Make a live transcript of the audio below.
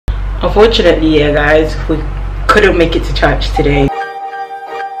Unfortunately, yeah guys, we couldn't make it to church today.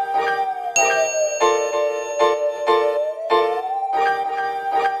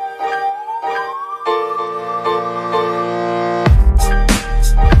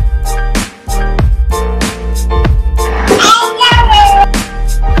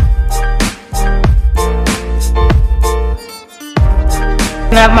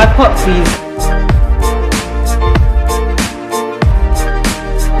 Can I have my pot, please?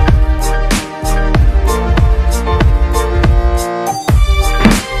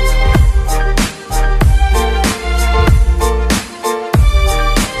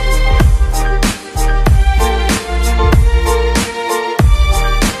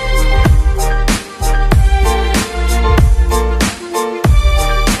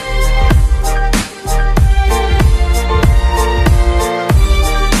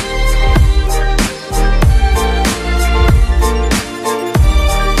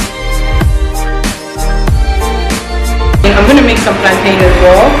 I'm gonna make some plantain as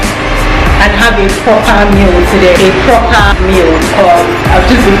well and have a proper meal today. A proper meal because I've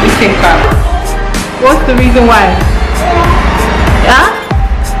just been eating crap. What's the reason why? Yeah?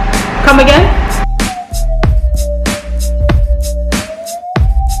 Come again?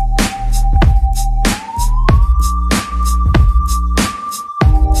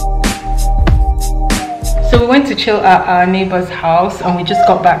 So we went to chill at our neighbor's house and we just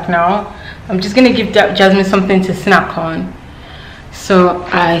got back now. I'm just gonna give Jasmine something to snack on. So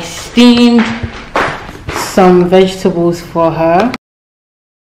I steamed some vegetables for her.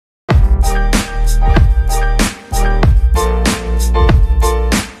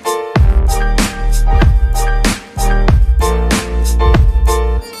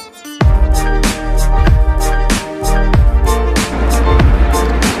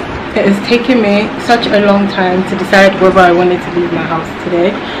 It has taken me such a long time to decide whether I wanted to leave my house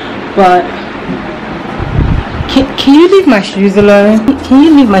today, but can you leave my shoes alone? Can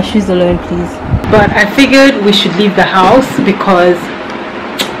you leave my shoes alone, please? But I figured we should leave the house because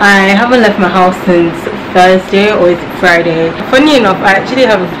I haven't left my house since Thursday, or it's Friday. Funny enough, I actually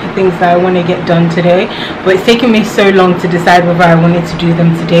have a few things that I want to get done today, but it's taken me so long to decide whether I wanted to do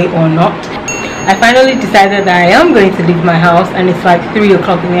them today or not. I finally decided that I am going to leave my house and it's like 3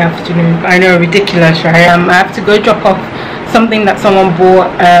 o'clock in the afternoon. I know, ridiculous, right? I have to go drop off something that someone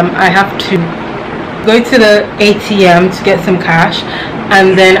bought. I have to go to the ATM to get some cash,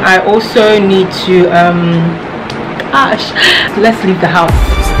 and then I also need to let's leave the house.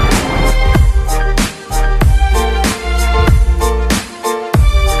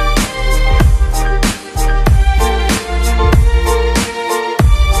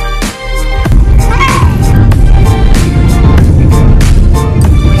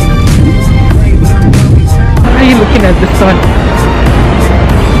 Why are you looking at the sun?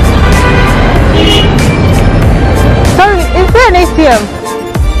 Sorry, is there an ATM?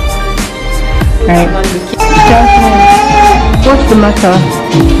 Right. Jasmine, what's the matter?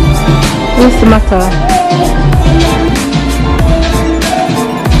 What's the matter?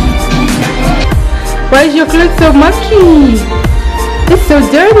 Why is your clothes so mucky? It's so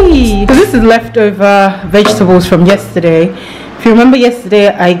dirty. So this is leftover vegetables from yesterday. If you remember yesterday,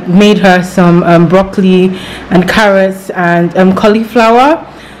 I made her some broccoli and carrots and cauliflower.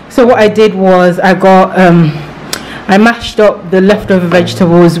 So what I did was I mashed up the leftover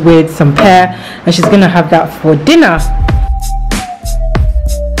vegetables with some pear, and she's gonna have that for dinner.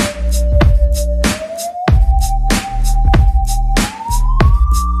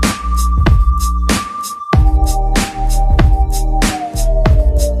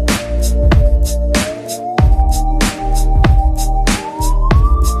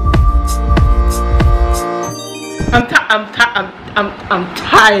 I'm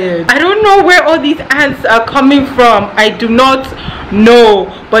tired. I don't know where all these ants are coming from. I do not know,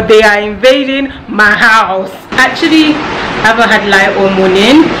 but they are invading my house. Actually, I haven't had light all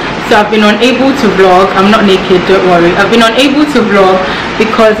morning, so I've been unable to vlog. I'm not naked, don't worry. I've been unable to vlog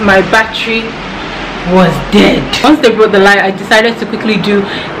because my battery was dead. Once they brought the light, I decided to quickly do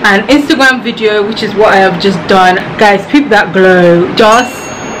an Instagram video, which is what I have just done. Guys, peep that glow. Just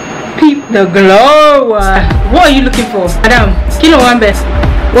peep the glow. What are you looking for, madam? Kilo Wambe,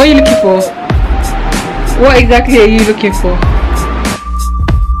 what are you looking for? What exactly are you looking for?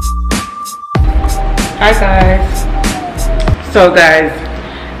 Hi guys. So guys,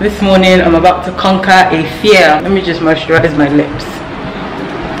 this morning I'm about to conquer a fear. Let me just moisturize my lips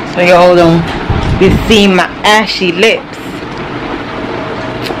so you all don't be seeing my ashy lips.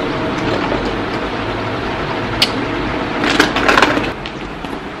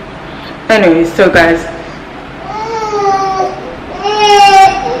 Anyways, so guys,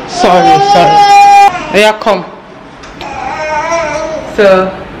 Sorry. Yeah, come. So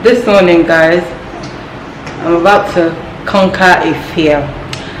this morning, guys, I'm about to conquer a fear.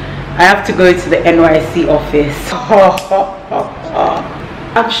 I have to go to the NYSC office.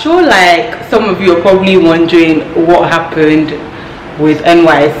 I'm sure like some of you are probably wondering what happened with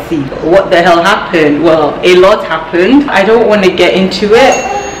NYSC. What the hell happened? Well, a lot happened. I don't want to get into it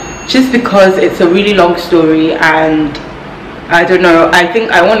just because it's a really long story, and I don't know, I think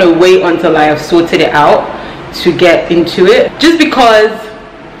I want to wait until I have sorted it out to get into it, just because,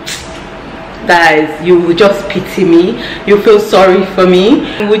 guys, you will just pity me, you feel sorry for me.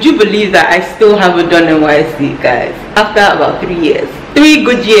 Would you believe that I still haven't done NYSC, guys? After about 3 years, 3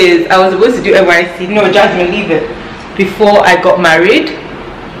 good years, I was supposed to do NYSC. No, Jasmine, leave it. Before I got married.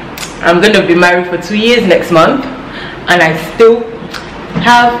 I'm gonna be married for 2 years next month, and I still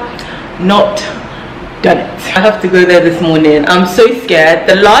have not done it. I have to go there this morning. I'm so scared.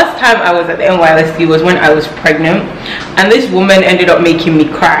 The last time I was at the NYSC was when I was pregnant, and this woman ended up making me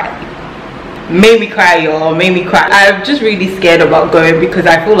cry. Made me cry, y'all. Made me cry. I'm just really scared about going because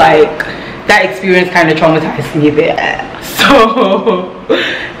I feel like that experience kind of traumatized me a bit. So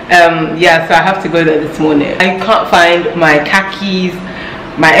yeah, so I have to go there this morning. I can't find my khakis,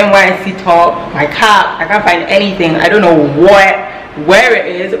 my NYSC top, my cap. I can't find anything. I don't know where it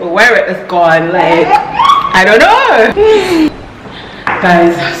is or where it is gone. Like, I don't know.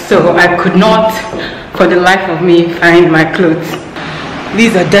 Guys, so I could not for the life of me find my clothes.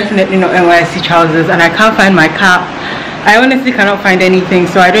 These are definitely not NYSC trousers, and I can't find my cap. I honestly cannot find anything,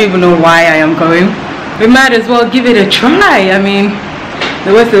 so I don't even know why I am going. We might as well give it a try. I mean,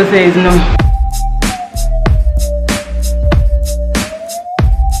 the worst they'll say is no.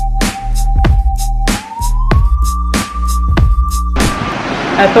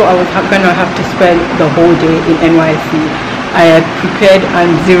 I thought I was gonna have to spend the whole day in NYSC. I had prepared and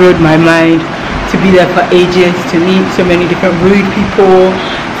zeroed my mind to be there for ages, to meet so many different rude people,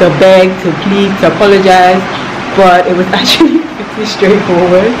 to beg, to plead, to apologize, but it was actually pretty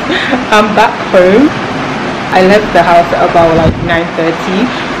straightforward. I'm back home. I left the house at about like 9:30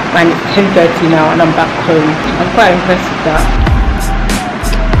 and it's 10:30 now, and I'm back home. I'm quite impressed with that.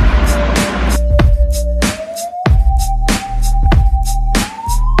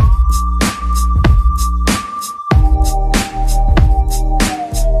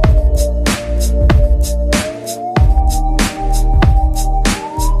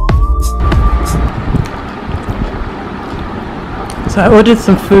 So I ordered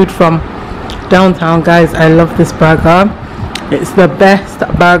some food from downtown, guys. I love this burger. It's the best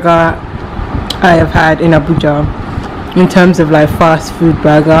burger I have had in Abuja in terms of like fast food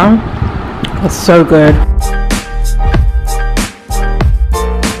burger. It's so good.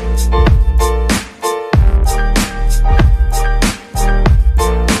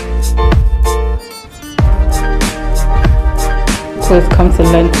 So it's come to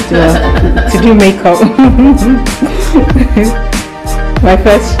learn to do makeup. My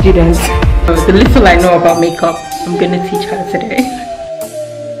first student. The little I know about makeup, I'm gonna teach her today.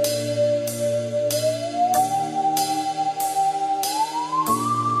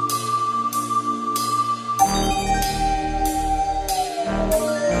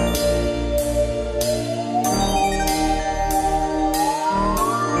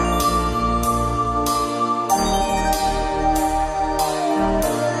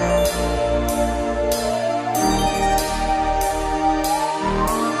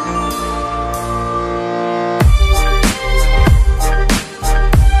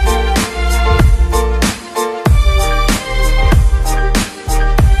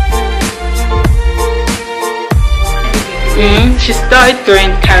 She started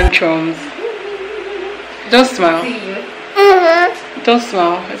throwing tantrums. Don't smile. Don't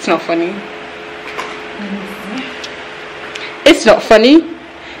smile. It's not funny. It's not funny.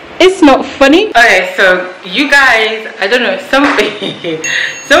 It's not funny. Okay, so you guys, I don't know, some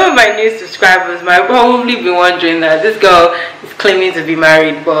of my new subscribers might probably be wondering that this girl is claiming to be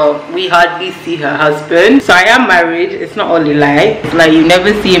married, but we hardly see her husband. So I am married. It's not all a lie. It's like you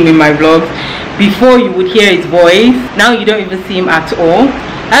never see him in my vlogs. Before you would hear his voice, now you don't even see him at all.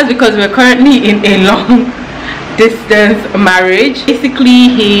 That's because we're currently in a long distance marriage. Basically,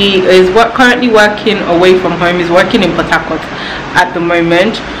 he is currently working away from home. He's working in Port Harcourt at the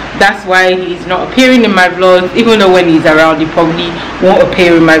moment. That's why he's not appearing in my vlogs, even though when he's around he probably won't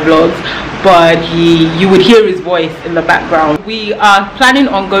appear in my vlogs, but you would hear his voice in the background. We are planning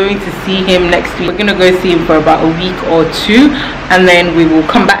on going to see him next week. We're gonna go see him for about a week or two, and then we will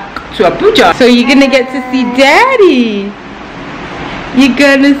come back to Abuja. So you're gonna get to see daddy. You're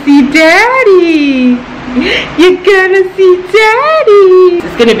gonna see daddy. You're gonna see Daddy.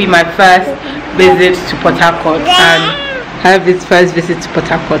 It's gonna be my first visit to Port Harcourt and have his first visit to Port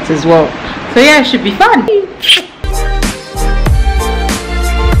Harcourt as well. So yeah, it should be fun.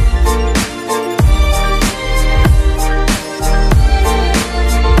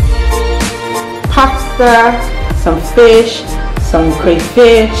 Pasta, some fish, some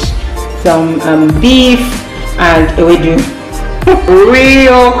crayfish, some beef, and ewedu.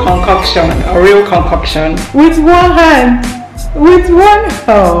 Real concoction, a real concoction. With one hand, with one.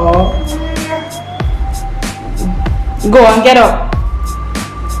 Oh. Go on, get up.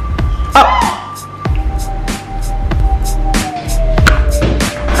 Up.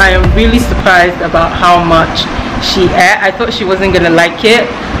 I am really surprised about how much she ate. I thought she wasn't gonna like it,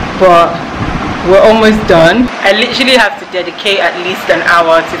 but we're almost done. I literally have to dedicate at least an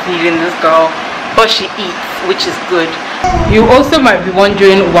hour to feeding this girl, but she eats, which is good. You also might be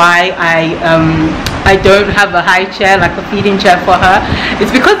wondering why I don't have a high chair, like a feeding chair for her.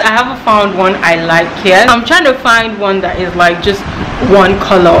 It's because I haven't found one I like here. I'm trying to find one that is like just one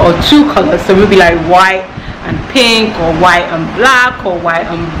color or two colors, so maybe like white and pink, or white and black, or white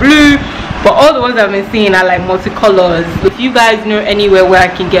and blue. But all the ones I've been seeing are like multicolors. If you guys know anywhere where I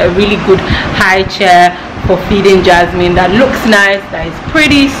can get a really good high chair for feeding Jasmine that looks nice, that is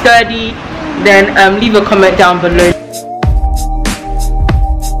pretty sturdy, then leave a comment down below.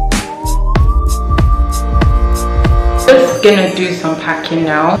 Just gonna do some packing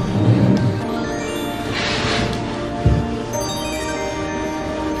now.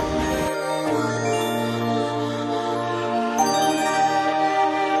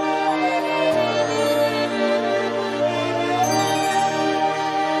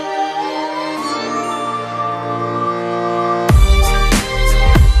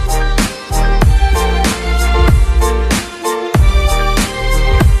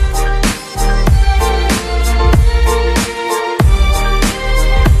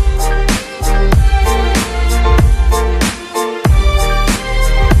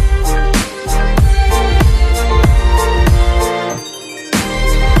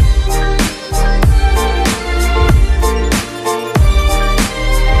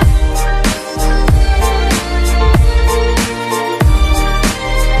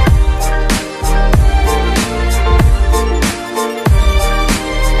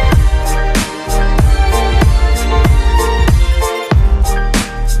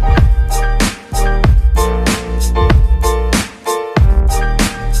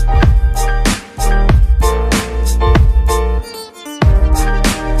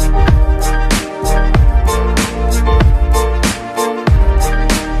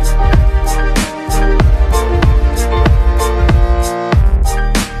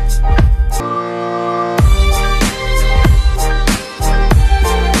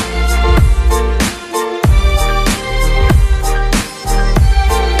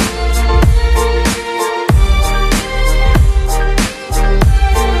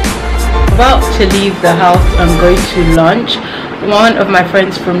 About to leave the house and go to lunch. One of my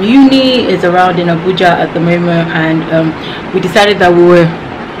friends from uni is around in Abuja at the moment, and we decided that we were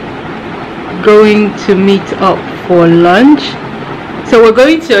going to meet up for lunch. So we're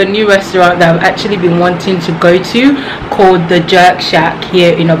going to a new restaurant that I've actually been wanting to go to, called the Jerk Shack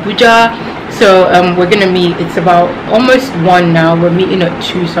here in Abuja. So we're gonna meet. It's about almost 1 now. We're meeting at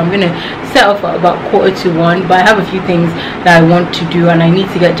 2, so I'm gonna set off at about 1:45. But I have a few things that I want to do, and I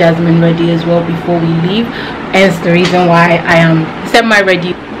need to get Jasmine ready as well before we leave. Hence the reason why I am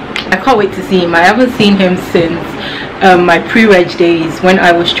semi-ready. I can't wait to see him. I haven't seen him since my pre-reg days, when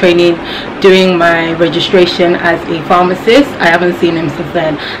I was training, doing my registration as a pharmacist. I haven't seen him since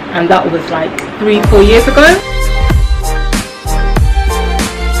then, and that was like 3-4 years ago.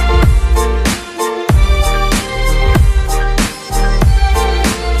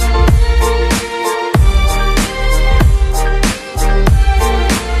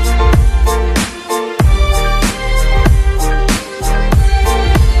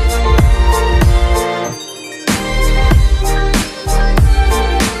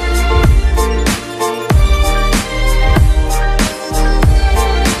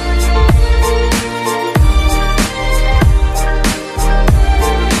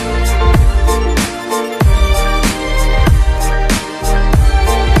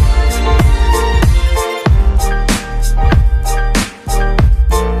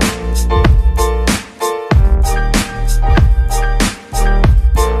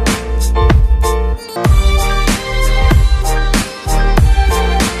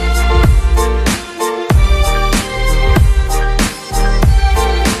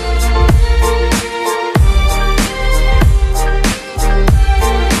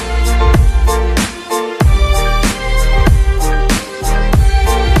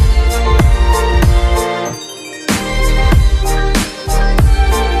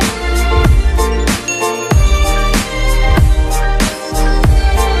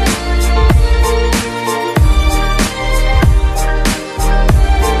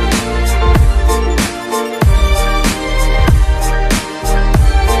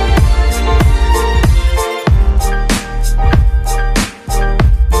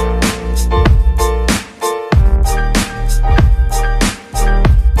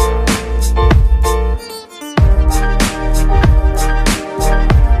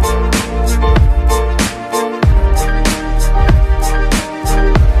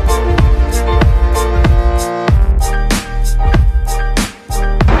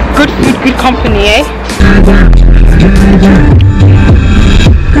 Good food, good company, eh?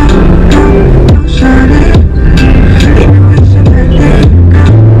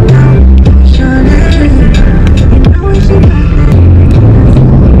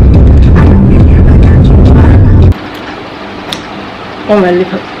 Oh, my lip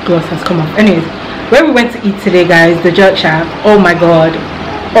gloss has come off. Anyways, where we went to eat today, guys, the jerk shack. Oh my god,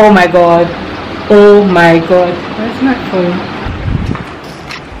 oh my god, oh my god. Where's my phone?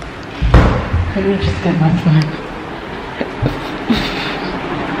 Let me just get my phone.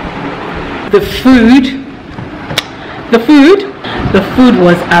 The food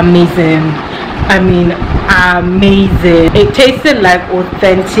was amazing. I mean, amazing. It tasted like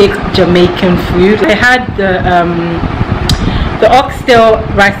authentic Jamaican food. They had the oxtail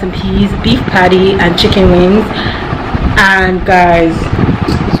rice and peas, beef patty and chicken wings, and guys,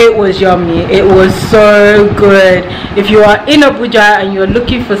 it was yummy. It was so good. If you are in Abuja and you're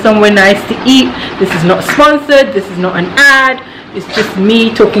looking for somewhere nice to eat, this is not sponsored, this is not an ad, it's just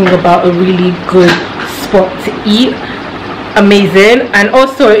me talking about a really good spot to eat. Amazing. And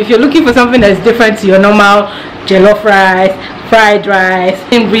also, if you're looking for something that's different to your normal jollof rice, fried rice,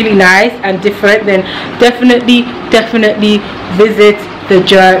 and really nice and different, then definitely visit the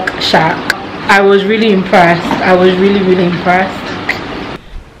jerk shack. I was really impressed. I was really impressed.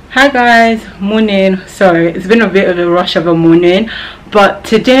 Hi guys, morning. Sorry, it's been a bit of a rush of a morning, but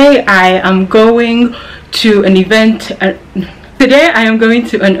today I am going to an event. Today I am going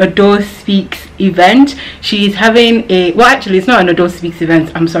to an Adore Speaks event. She's having a, well, actually it's not an Adore Speaks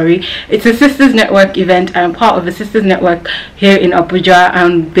event, I'm sorry, it's a Sisters Network event. I'm part of a Sisters Network here in Abuja,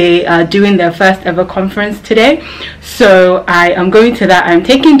 and they are doing their first ever conference today, so I am going to that. I'm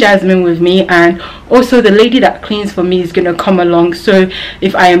taking Jasmine with me, and also the lady that cleans for me is gonna come along, so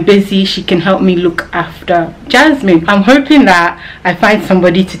if I am busy she can help me look after Jasmine. I'm hoping that I find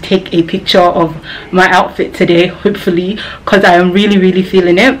somebody to take a picture of my outfit today, hopefully, because I am really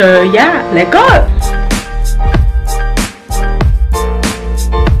feeling it. So yeah, let's go.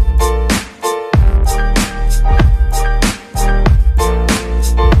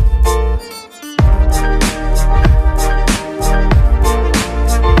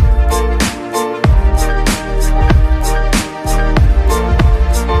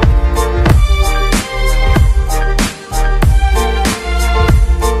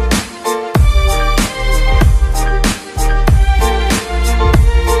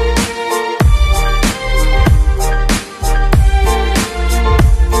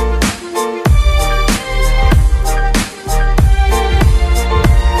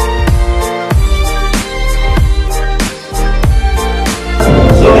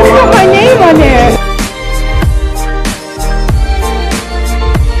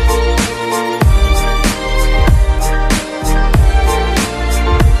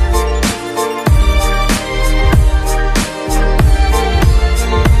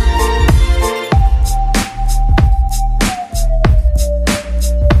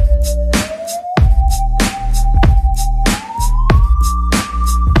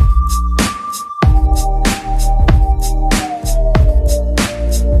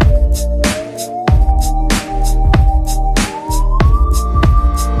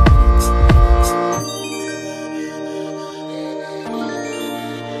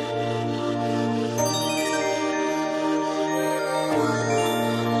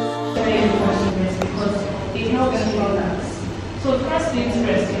 So first things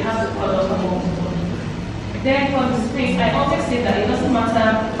first, you have to color the multiple. Then for the space, I always say that it doesn't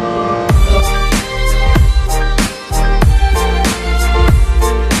matter.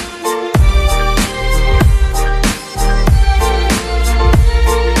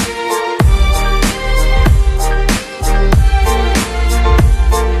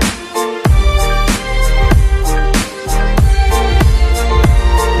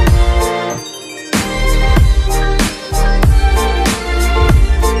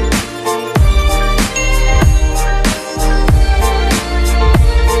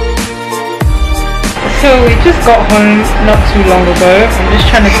 So we just got home not too long ago. I'm just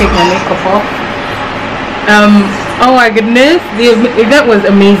trying to take my makeup off. Oh my goodness, the event was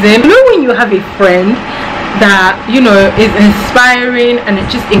amazing. You know when you have a friend that, you know, is inspiring and it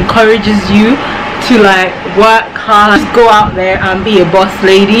just encourages you to like work hard, just go out there and be a boss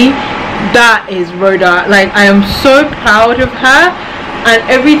lady? That is Rhoda. Like, I am so proud of her and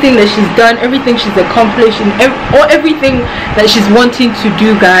everything that she's done, everything she's accomplished, and everything that she's wanting to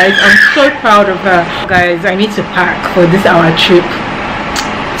do, guys. I'm so proud of her. Guys, I need to pack for this our trip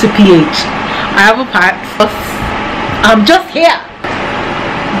to PH. I haven't packed. I'm just here.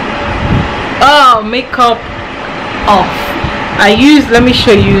 Oh, makeup off. let me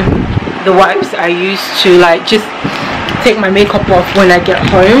show you the wipes I use to like just take my makeup off when I get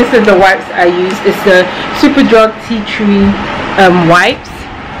home. This is the wipes I use. It's the Superdrug Tea Tree wipes.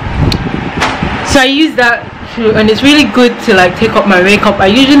 So I use that too, and it's really good to like take off my makeup. I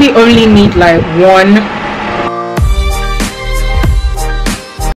usually only need like one